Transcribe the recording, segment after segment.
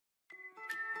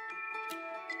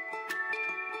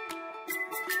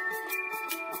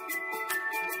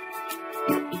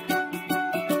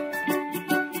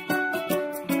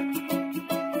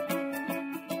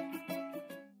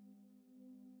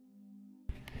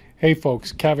Hey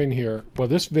folks, Kevin here. Well,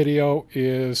 this video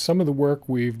is some of the work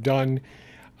we've done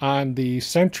on the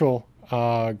central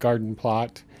garden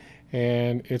plot,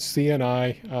 and it's Thea and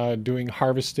I doing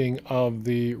harvesting of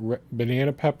the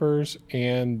banana peppers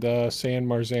and the San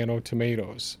Marzano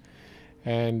tomatoes.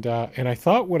 And I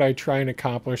thought what I'd try and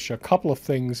accomplish a couple of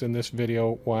things in this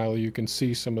video while you can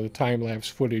see some of the time-lapse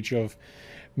footage of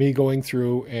me going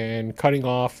through and cutting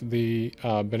off the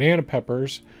banana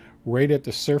peppers right at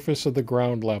the surface of the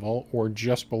ground level or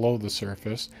just below the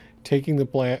surface, taking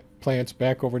the plants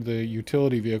back over to the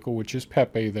utility vehicle, which is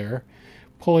Pepe there,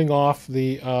 pulling off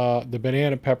the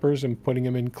banana peppers and putting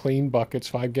them in clean buckets,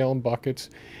 5-gallon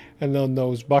buckets, and then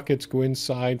those buckets go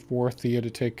inside for Thea to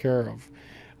take care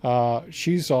of.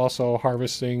 She's also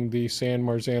harvesting the San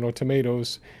Marzano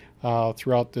tomatoes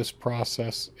throughout this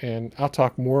process, and I'll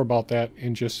talk more about that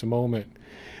in just a moment.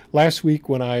 Last week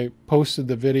when I posted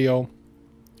the video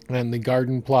and the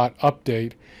garden plot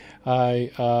update, I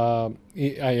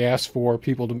asked for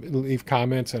people to leave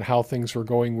comments on how things were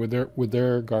going with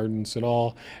their gardens and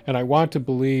all, and I want to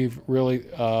believe really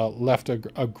left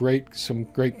some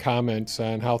great comments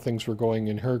on how things were going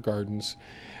in her gardens.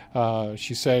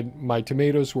 She said, my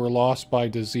tomatoes were lost by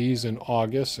disease in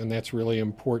August, and that's really an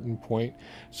important point.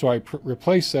 So I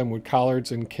replaced them with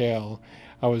collards and kale.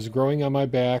 I was growing on my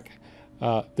back.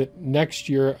 That next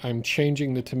year I'm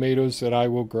changing the tomatoes that I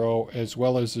will grow, as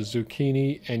well as the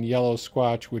zucchini and yellow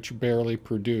squash, which barely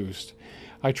produced.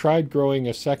 I tried growing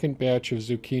a second batch of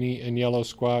zucchini and yellow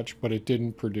squash, but it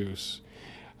didn't produce.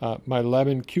 My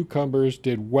lemon cucumbers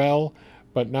did well,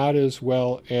 but not as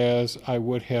well as I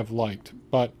would have liked,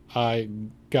 but I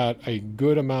got a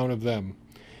good amount of them.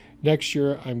 Next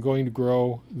year I'm going to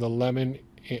grow the lemon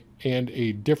and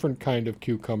a different kind of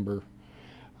cucumber.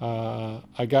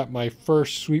 I got my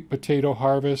first sweet potato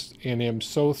harvest and am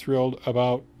so thrilled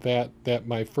about that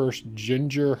my first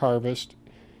ginger harvest.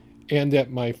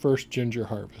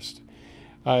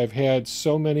 I've had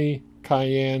so many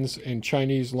cayennes and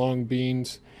Chinese long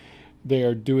beans. They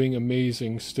are doing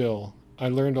amazing still. I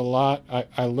learned a lot.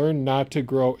 I learned not to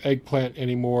grow eggplant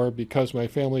anymore because my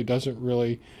family doesn't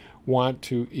really want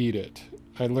to eat it.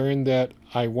 I learned that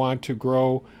I want to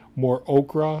grow more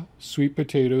okra, sweet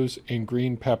potatoes, and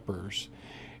green peppers,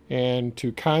 and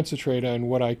to concentrate on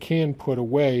what I can put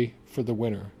away for the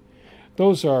winter.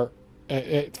 Those are,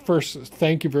 first,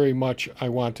 thank you very much, I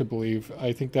want to believe.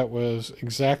 I think that was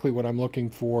exactly what I'm looking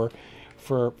for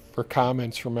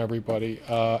comments from everybody.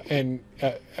 I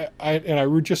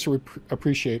would just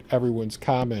appreciate everyone's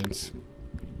comments.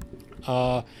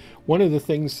 One of the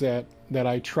things that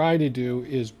I try to do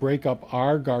is break up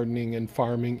our gardening and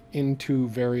farming into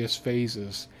various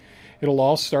phases. It'll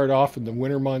all start off in the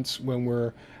winter months when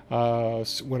when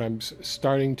I'm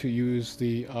starting to use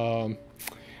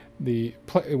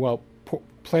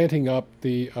planting up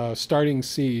the starting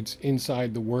seeds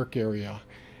inside the work area.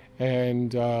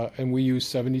 And we use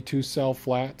 72 cell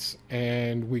flats,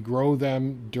 and we grow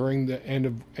them during the end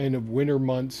of winter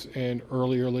months and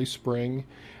early spring.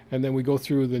 And then we go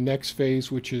through the next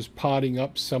phase, which is potting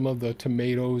up some of the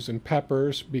tomatoes and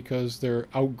peppers because they're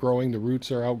outgrowing, the roots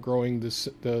are outgrowing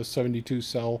the 72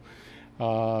 cell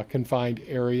confined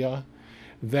area.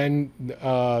 Then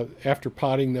after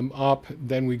potting them up,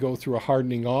 then we go through a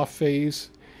hardening off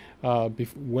phase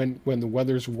when the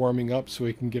weather's warming up so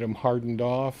we can get them hardened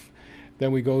off.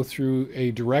 Then we go through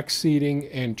a direct seeding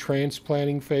and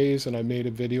transplanting phase, and I made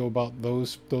a video about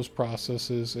those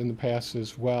processes in the past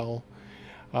as well.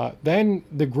 Then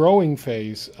the growing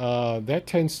phase, that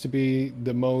tends to be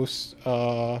the most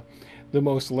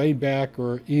laid back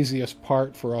or easiest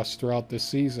part for us throughout the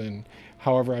season.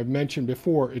 However, I've mentioned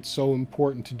before, it's so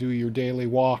important to do your daily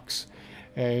walks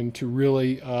and to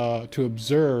really to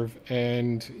observe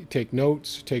and take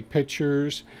notes, take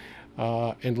pictures,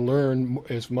 and learn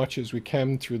as much as we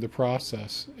can through the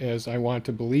process, as I want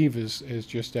to believe is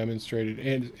just demonstrated,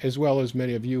 and as well as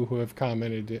many of you who have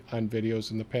commented on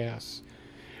videos in the past.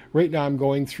 Right now I'm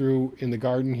going through in the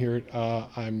garden here,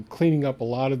 I'm cleaning up a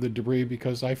lot of the debris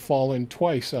because I've fallen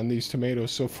twice on these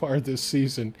tomatoes so far this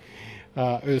season.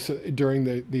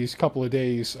 During these couple of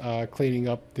days cleaning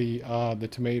up the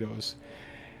tomatoes.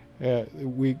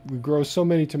 We grow so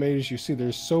many tomatoes, you see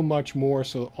there's so much more,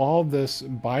 so all this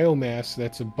biomass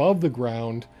that's above the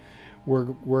ground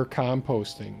we're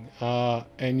composting,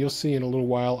 and you'll see in a little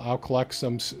while I'll collect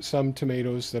some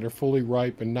tomatoes that are fully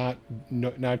ripe and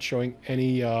not showing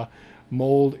any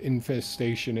mold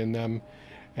infestation in them,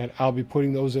 and I'll be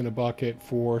putting those in a bucket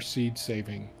for seed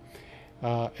saving.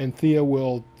 And Thea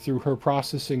will, through her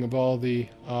processing of all the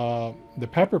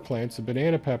pepper plants, the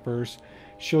banana peppers,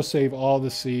 she'll save all the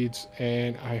seeds,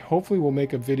 and I hopefully will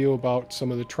make a video about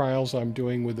some of the trials I'm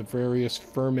doing with the various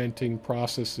fermenting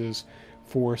processes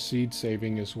for seed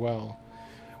saving as well.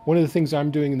 One of the things I'm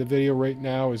doing in the video right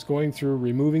now is going through,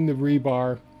 removing the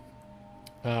rebar,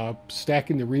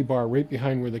 stacking the rebar right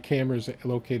behind where the camera is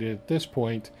located at this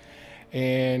point,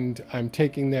 and I'm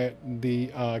taking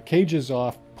the cages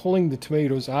off, pulling the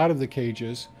tomatoes out of the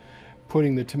cages,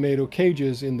 putting the tomato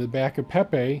cages in the back of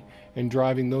Pepe, and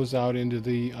driving those out into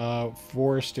the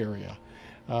forest area.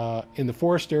 In the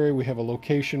forest area, we have a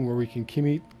location where we can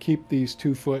keep these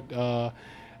 2-foot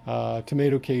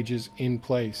tomato cages in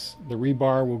place. The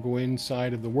rebar will go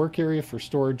inside of the work area for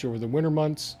storage over the winter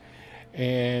months.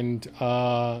 And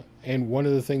one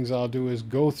of the things I'll do is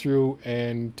go through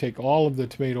and take all of the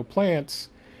tomato plants,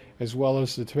 as well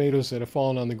as the tomatoes that have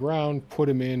fallen on the ground, put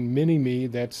them in Mini-Me,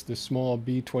 that's the small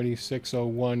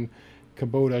B2601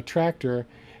 Kubota tractor,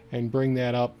 and bring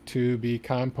that up to be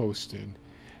composted.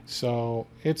 So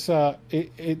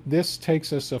this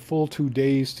takes us a full 2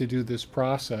 days to do this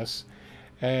process,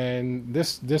 and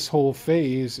this whole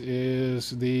phase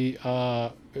is the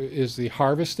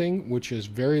harvesting, which is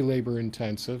very labor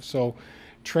intensive. So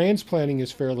transplanting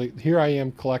is fairly, here I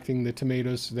am collecting the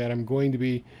tomatoes that I'm going to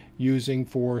be using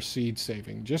for seed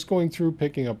saving. Just going through,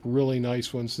 picking up really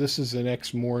nice ones. This is the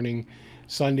next morning,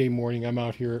 Sunday morning. I'm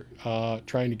out here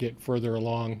trying to get further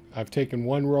along. I've taken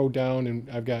one row down, and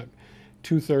I've got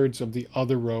 2/3 of the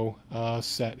other row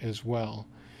set as well.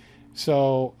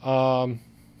 So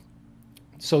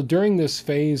so during this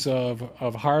phase of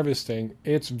harvesting,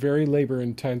 it's very labor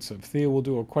intensive. Thea will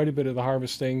do quite a bit of the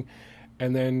harvesting,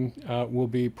 and then we'll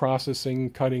be processing,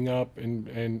 cutting up,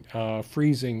 and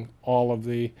freezing all of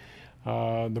the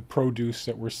produce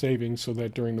that we're saving, so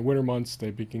that during the winter months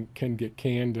they can get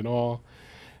canned and all.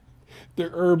 The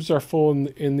herbs are full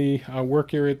in the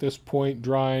work area at this point,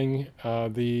 drying.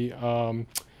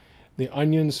 The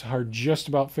onions are just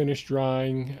about finished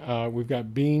drying. We've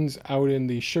got beans out in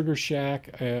the sugar shack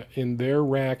in their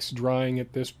racks drying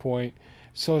at this point.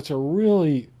 So it's a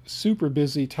really super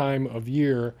busy time of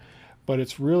year, but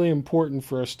it's really important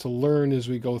for us to learn as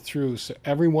we go through. So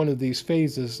every one of these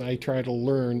phases I try to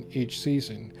learn each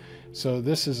season. So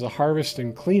this is a harvest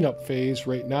and cleanup phase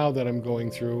right now that I'm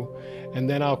going through, and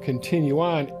then I'll continue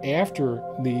on after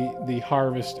the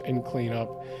harvest and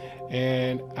cleanup.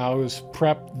 And I was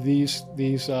prepped these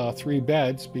 3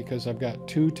 beds, because I've got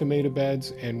 2 tomato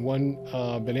beds and 1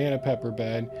 banana pepper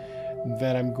bed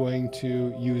that I'm going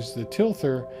to use the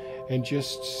tilther and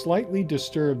just slightly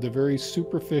disturb the very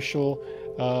superficial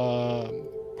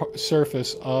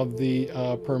surface of the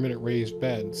permanent raised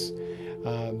beds.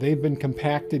 They've been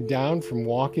compacted down from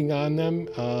walking on them,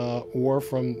 or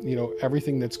from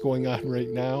everything that's going on right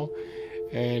now.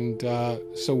 And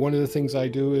so one of the things I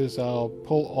do is I'll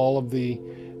pull all of the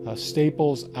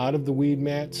staples out of the weed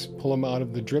mats, pull them out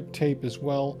of the drip tape as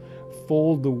well,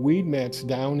 fold the weed mats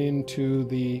down into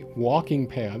the walking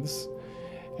paths,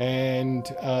 and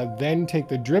then take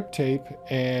the drip tape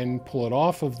and pull it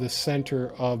off of the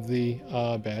center of the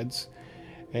beds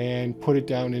and put it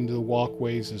down into the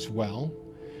walkways as well.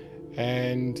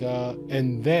 And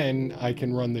then I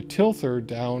can run the tilther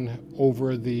down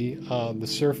over the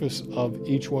surface of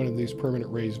each one of these permanent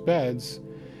raised beds,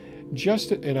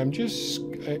 and I'm just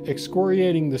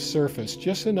excoriating the surface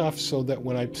just enough so that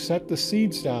when I set the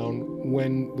seeds down,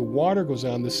 when the water goes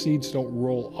on, the seeds don't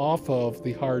roll off of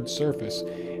the hard surface.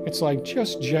 It's like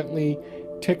just gently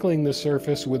tickling the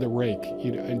surface with a rake.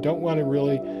 And don't want to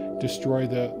really destroy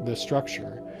the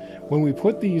structure. When we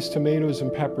put these tomatoes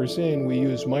and peppers in, we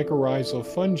use mycorrhizal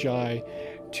fungi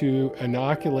to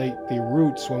inoculate the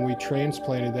roots when we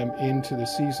transplanted them into the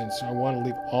season. So I want to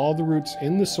leave all the roots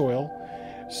in the soil,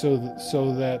 so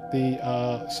that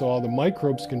all the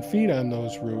microbes can feed on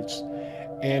those roots.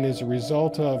 And as a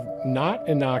result of not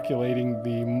inoculating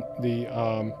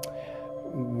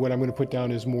what I'm going to put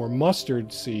down is more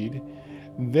mustard seed,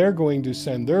 they're going to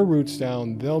send their roots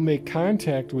down. They'll make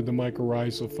contact with the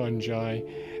mycorrhizal fungi.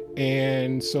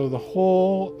 And so the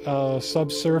whole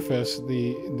subsurface,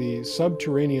 the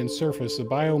subterranean surface, the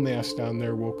biomass down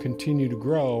there will continue to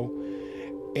grow.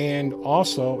 And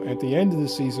also at the end of the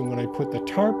season, when I put the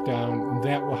tarp down,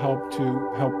 that will help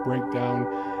break down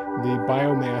the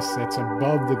biomass that's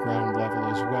above the ground level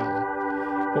as well.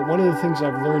 But one of the things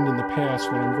I've learned in the past,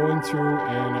 when I'm going through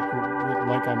and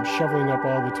like I'm shoveling up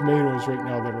all the tomatoes right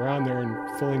now that are on there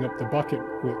and filling up the bucket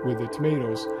with the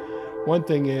tomatoes, one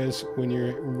thing is, when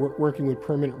you're working with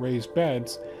permanent raised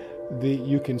beds,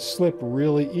 you can slip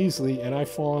really easily, and I've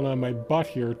fallen on my butt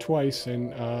here twice,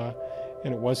 and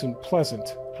it wasn't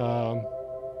pleasant.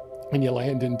 And you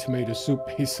land in tomato soup,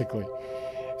 basically.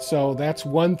 So that's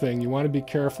one thing. You want to be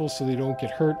careful so they don't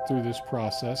get hurt through this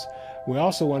process. We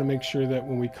also want to make sure that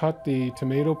when we cut the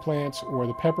tomato plants or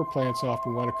the pepper plants off,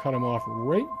 we want to cut them off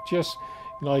right just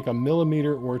like a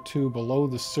millimeter or two below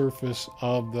the surface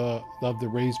of the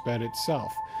raised bed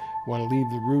itself. We want to leave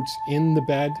the roots in the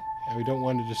bed, and we don't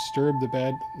want to disturb the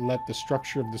bed. Let the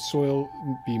structure of the soil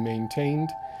be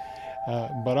maintained,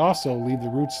 but also leave the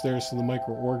roots there so the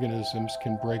microorganisms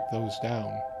can break those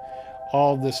down.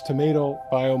 All this tomato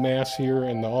biomass here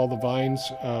and all the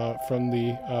vines from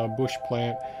the bush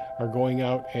plant are going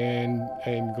out and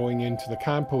going into the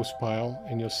compost pile,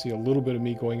 and you'll see a little bit of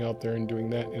me going out there and doing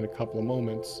that in a couple of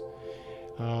moments.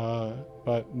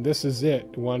 But this is it.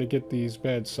 You want to get these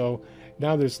beds. So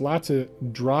now there's lots of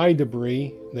dry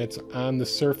debris that's on the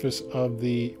surface of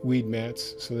the weed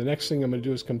mats. So the next thing I'm going to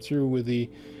do is come through with the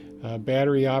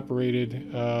battery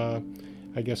operated,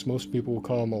 I guess most people will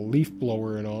call them a leaf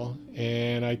blower and all,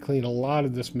 and I clean a lot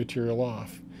of this material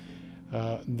off.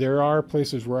 There are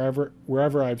places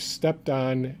wherever I've stepped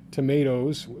on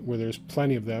tomatoes where there's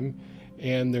plenty of them,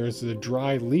 and there's the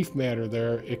dry leaf matter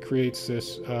there. It creates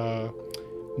this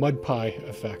mud pie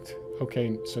effect.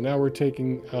 Okay, so now we're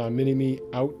taking Mini-Me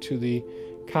out to the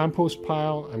compost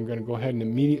pile. I'm going to go ahead and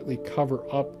immediately cover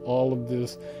up all of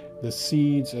the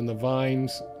seeds and the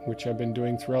vines, which I've been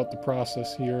doing throughout the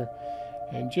process here.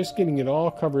 And just getting it all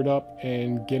covered up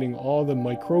and getting all the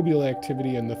microbial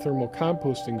activity in the thermal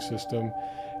composting system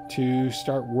to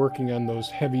start working on those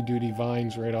heavy-duty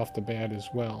vines right off the bat as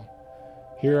well.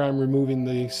 Here I'm removing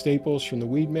the staples from the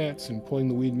weed mats and pulling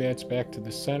the weed mats back to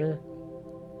the center.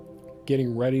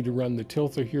 Getting ready to run the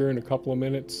tilther here in a couple of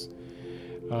minutes.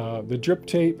 The drip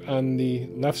tape on the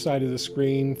left side of the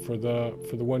screen for the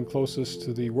one closest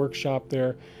to the workshop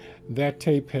there, that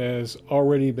tape has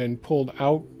already been pulled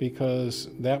out because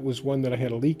that was one that I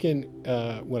had a leak in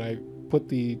when I put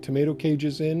the tomato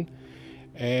cages in,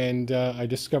 and I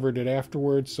discovered it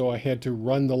afterwards, so I had to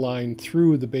run the line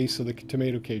through the base of the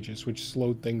tomato cages, which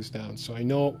slowed things down. So I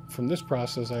know from this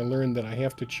process I learned that I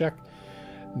have to check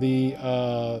the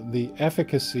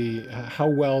efficacy, how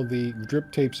well the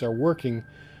drip tapes are working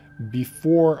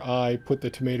before I put the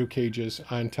tomato cages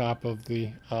on top of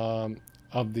the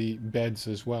beds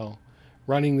as well.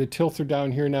 Running the tilther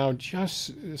down here now,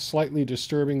 just slightly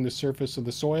disturbing the surface of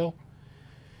the soil.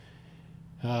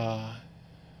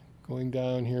 Going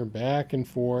down here back and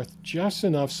forth just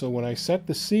enough so when I set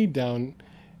the seed down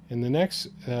in the next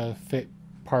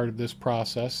part of this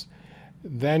process,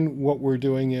 then what we're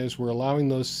doing is we're allowing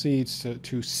those seeds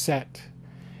to set.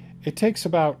 It takes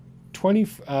about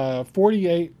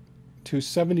 48 to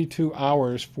 72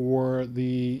 hours for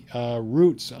the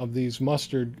roots of these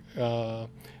mustard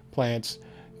plants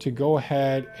to go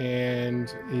ahead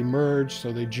and emerge,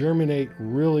 so they germinate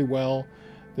really well.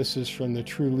 This is from the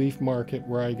True Leaf Market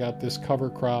where I got this cover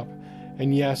crop.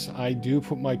 And yes, I do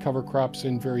put my cover crops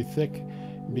in very thick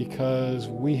because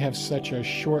we have such a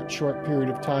short period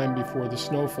of time before the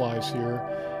snow flies here,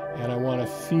 and I want to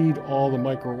feed all the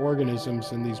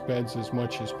microorganisms in these beds as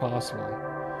much as possible.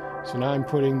 So now I'm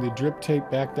putting the drip tape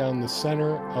back down the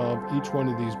center of each one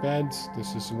of these beds.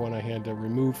 This is the one I had to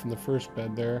remove from the first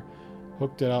bed there.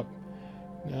 Hooked it up.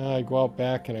 Now I go out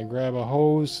back and I grab a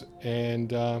hose, and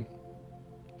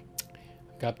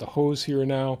got the hose here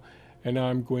now. And now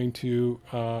I'm going to,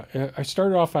 I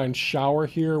started off on shower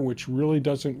here, which really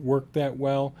doesn't work that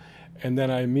well. And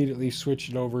then I immediately switched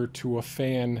it over to a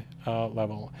fan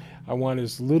level. I want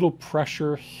as little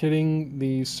pressure hitting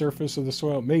the surface of the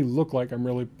soil. It may look like I'm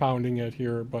really pounding it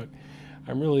here, but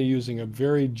I'm really using a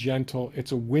very gentle,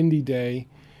 it's a windy day,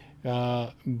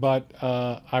 but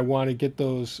I want to get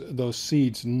those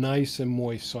seeds nice and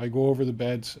moist. So I go over the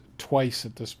beds twice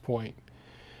at this point.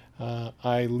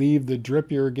 I leave the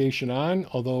drip irrigation on,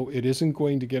 although it isn't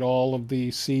going to get all of the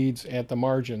seeds at the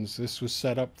margins. This was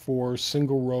set up for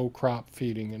single row crop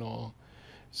feeding and all.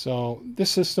 So this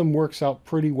system works out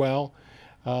pretty well.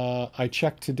 I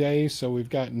checked today, so we've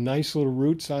got nice little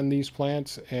roots on these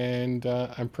plants, and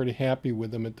I'm pretty happy with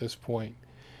them at this point.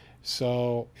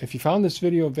 So if you found this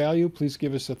video of value, please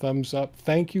give us a thumbs up.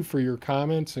 Thank you for your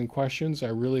comments and questions. I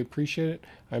really appreciate it.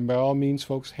 And by all means,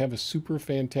 folks, have a super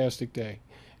fantastic day.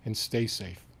 And stay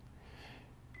safe.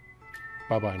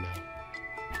 Bye-bye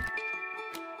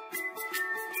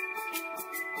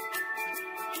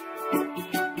now.